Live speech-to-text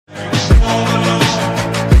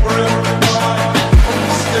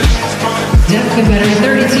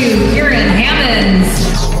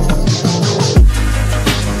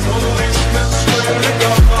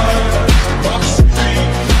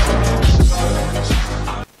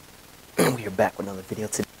back with another video.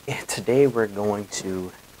 Today we're going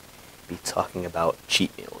to be talking about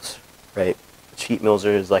cheat meals, right? Cheat meals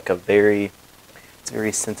is like it's a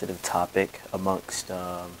very sensitive topic amongst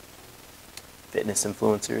fitness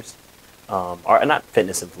influencers, or not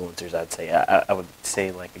fitness influencers. I'd say I would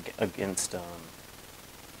say like against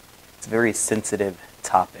it's a very sensitive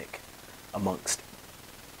topic amongst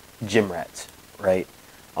gym rats, right?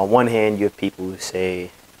 On one hand, you have people who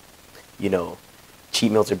say, you know,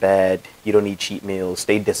 cheat meals are bad. You don't need cheat meals.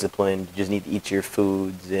 Stay disciplined. You just need to eat your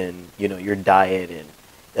foods and, your diet, and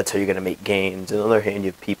that's how you're going to make gains. On the other hand,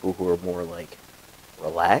 you have people who are more like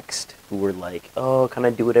relaxed, who are like, oh, kind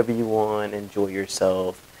of do whatever you want, enjoy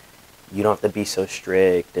yourself. You don't have to be so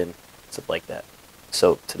strict and stuff like that.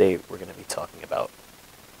 So today we're going to be talking about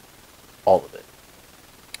all of it.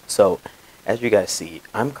 So as you guys see,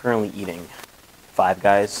 I'm currently eating Five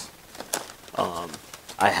Guys.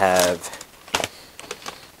 I have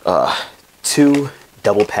two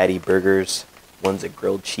double patty burgers. One's a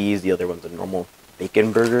grilled cheese, the other one's a normal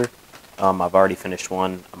bacon burger. I've already finished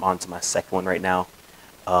one. I'm on to my second one right now.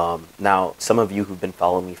 Now, some of you who've been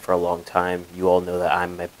following me for a long time, you all know that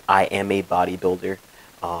I am a bodybuilder.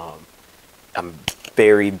 I'm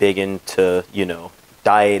very big into,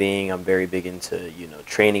 dieting. I'm very big into,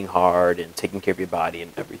 training hard and taking care of your body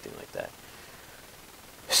and everything like that.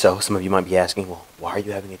 So some of you might be asking, well, why are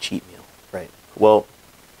you having a cheat meal, right? Well,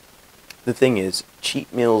 the thing is,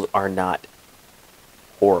 cheat meals are not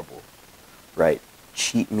horrible, right?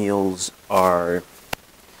 Cheat meals are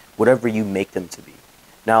whatever you make them to be.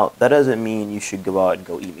 Now, that doesn't mean you should go out and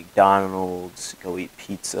go eat McDonald's, go eat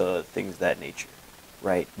pizza, things of that nature,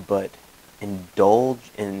 right? But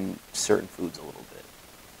indulge in certain foods a little bit,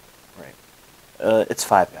 right? It's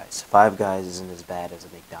Five Guys. Five Guys isn't as bad as a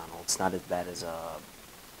McDonald's. It's not as bad as a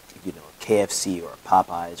KFC or a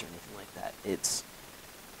Popeyes or anything like that. It's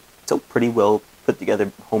a pretty well put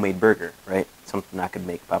together homemade burger, right? Something I could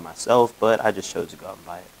make by myself, but I just chose to go out and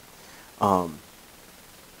buy it.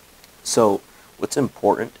 So what's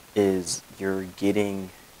important is you're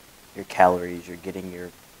getting your calories, you're getting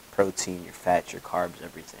your protein, your fats, your carbs,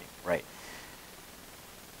 everything, right?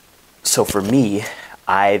 So for me,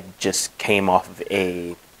 I just came off of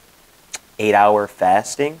a 8-hour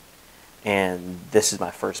fasting, and this is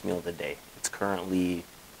my first meal of the day. It's currently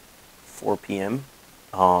 4 p.m.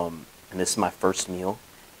 And this is my first meal,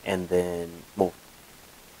 and then, well,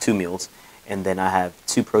 2 meals, and then I have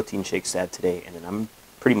 2 protein shakes to have today, and then I'm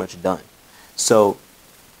pretty much done. So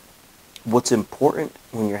what's important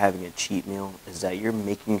when you're having a cheat meal is that you're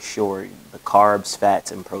making sure the carbs,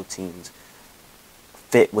 fats, and proteins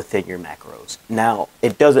fit within your macros. Now,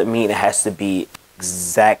 it doesn't mean it has to be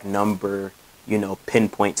exact number,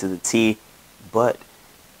 pinpoint to the T, but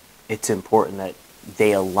it's important that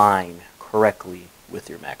they align correctly with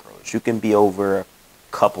your macros. You can be over a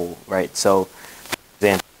couple, right? So, for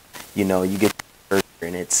example, you get burger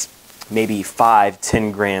and it's maybe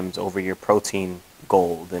 5-10 grams over your protein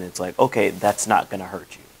goal, then it's like, okay, that's not going to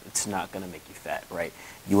hurt you. It's not going to make you fat, right?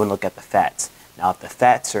 You want to look at the fats. Now, if the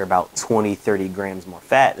fats are about 20-30 grams more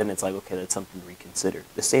fat, then it's like, okay, that's something to reconsider.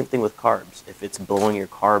 The same thing with carbs. If it's blowing your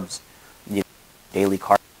carbs, daily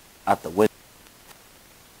carbs out the window,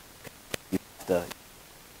 you have to,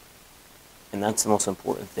 and that's the most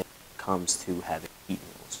important thing when it comes to having cheat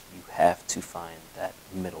meals. You have to find that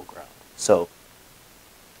middle ground. So,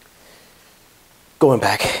 going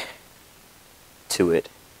back to it,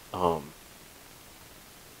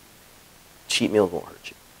 cheat meals won't hurt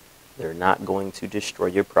you. They're not going to destroy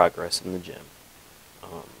your progress in the gym.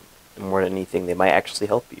 And more than anything, they might actually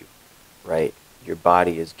help you, right? Your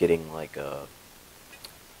body is getting like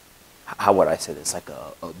how would I say this? Like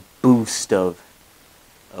a boost of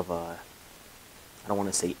I don't want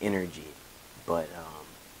to say energy, but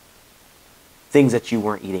things that you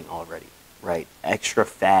weren't eating already, right? Extra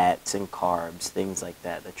fats and carbs, things like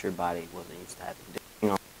that your body wasn't used to having, depending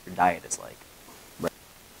on what your diet is like, right?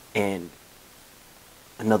 And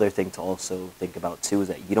another thing to also think about too is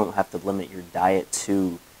that you don't have to limit your diet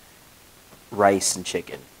to rice and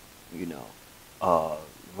chicken,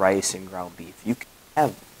 rice and ground beef. You can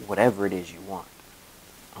have whatever it is you want.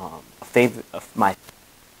 A favorite of my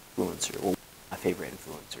influencer, well, my favorite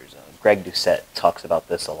influencers, Greg Doucette talks about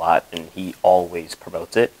this a lot, and he always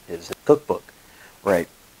promotes it, is his cookbook, right?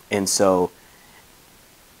 And so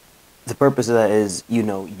the purpose of that is, you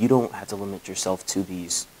don't have to limit yourself to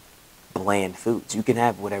these bland foods. You can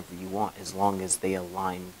have whatever you want as long as they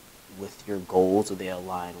align with your goals, or they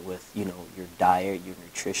align with, your diet, your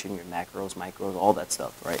nutrition, your macros, micros, all that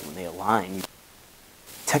stuff, right? When they align, you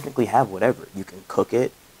technically have whatever. You can cook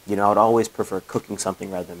it. I would always prefer cooking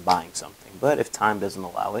something rather than buying something. But if time doesn't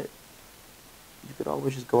allow it, you could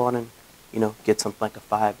always just go on and, get something like a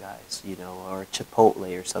Five Guys, or a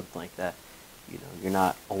Chipotle or something like that. You're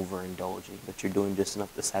not overindulging, but you're doing just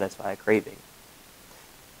enough to satisfy a craving.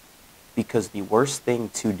 Because the worst thing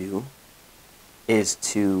to do is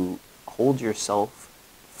to hold yourself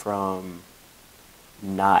from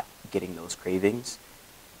not getting those cravings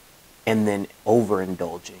and then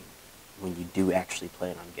overindulging when you do actually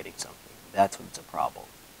plan on getting something. That's when it's a problem.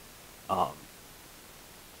 Um,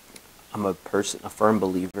 I'm a firm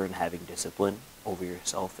believer in having discipline over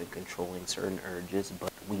yourself and controlling certain urges,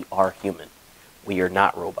 but we are human. We are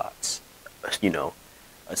not robots. You know,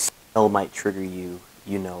 a smell might trigger you,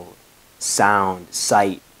 sound,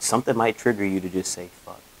 sight, something might trigger you to just say,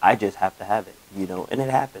 fuck, I just have to have it, and it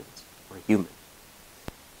happens. We're human.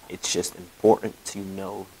 It's just important to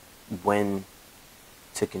know when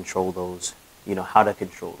to control those, how to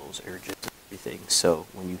control those urges and everything. So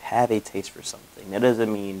when you have a taste for something, that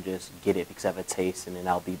doesn't mean just get it because I have a taste and then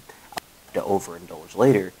I'll have to overindulge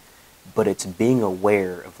later. But it's being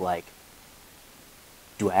aware of like,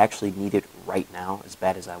 do I actually need it right now as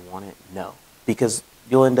bad as I want it? No. Because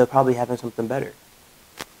you'll end up probably having something better.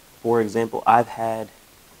 For example, I've had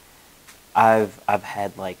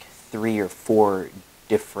like 3 or 4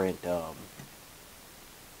 different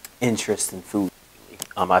interests in food.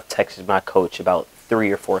 I've texted my coach about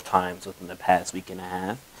 3 or 4 times within the past week and a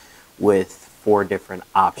half with 4 different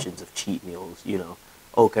options of cheat meals.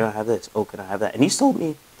 Oh, can I have this? Oh, can I have that? And he's told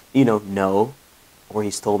me, no, or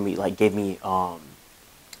he's told me like gave me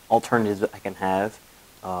alternatives that I can have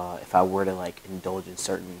if I were to like indulge in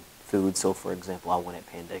certain foods. So, for example, I went at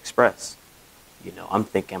Panda Express. I'm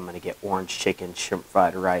thinking I'm gonna get orange chicken, shrimp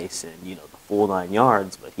fried rice, and the full 9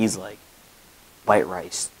 yards. But he's like white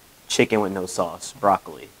rice, chicken with no sauce,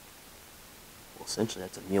 broccoli. Well, essentially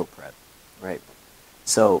that's a meal prep, right?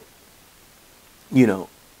 So, you know,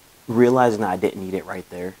 realizing that I didn't need it right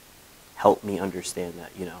there helped me understand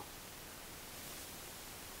that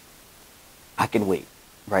I can wait,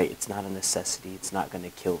 right? It's not a necessity. It's not going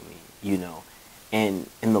to kill me. And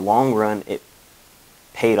in the long run, it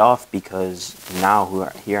paid off because now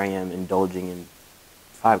here I am indulging in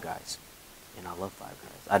Five Guys. And I love Five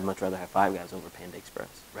Guys. I'd much rather have Five Guys over Panda Express,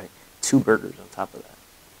 right? 2 burgers on top of that,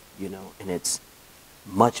 and it's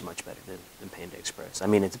much, much better than Panda Express. I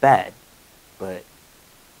mean, it's bad, but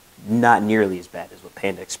not nearly as bad as what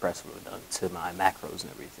Panda Express would have done to my macros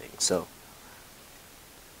and everything. So,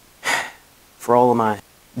 for all of my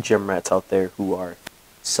gym rats out there who are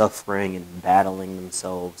suffering and battling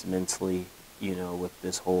themselves mentally, with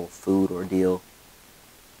this whole food ordeal,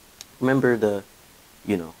 remember to,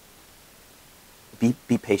 you know,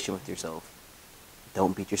 be patient with yourself.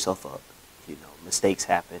 Don't beat yourself up. Mistakes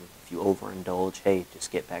happen. If you overindulge, hey,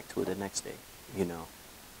 just get back to it the next day.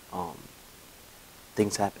 Um,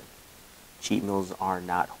 things happen. Cheat meals are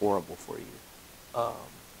not horrible for you.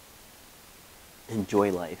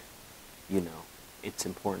 Enjoy life. It's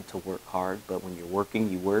important to work hard, but when you're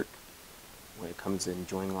working, you work. When it comes to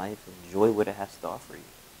enjoying life, enjoy what it has to offer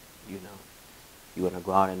you. If you want to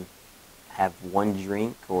go out and have one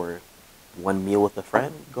drink or one meal with a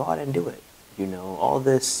friend, go out and do it. All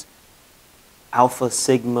this alpha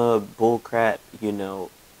sigma bullcrap, in the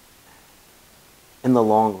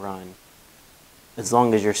long run, as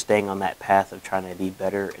long as you're staying on that path of trying to be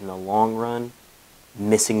better in the long run,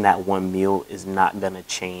 missing that one meal is not going to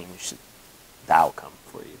change the outcome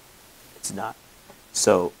for you. It's not.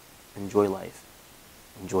 So enjoy life.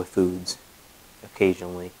 Enjoy foods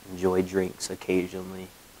occasionally. Enjoy drinks occasionally.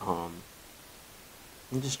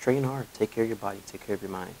 And just train hard. Take care of your body. Take care of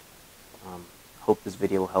your mind. Hope this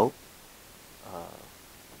video will help.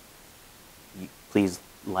 Please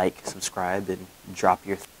like, subscribe, and drop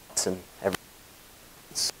your thoughts and everything.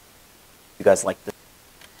 If you guys like the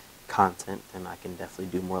content, then I can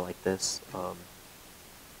definitely do more like this. And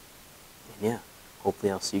yeah,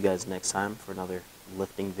 hopefully I'll see you guys next time for another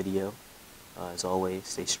lifting video. As always,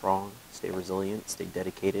 stay strong, stay resilient, stay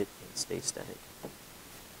dedicated, and stay steady.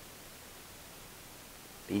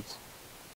 Peace.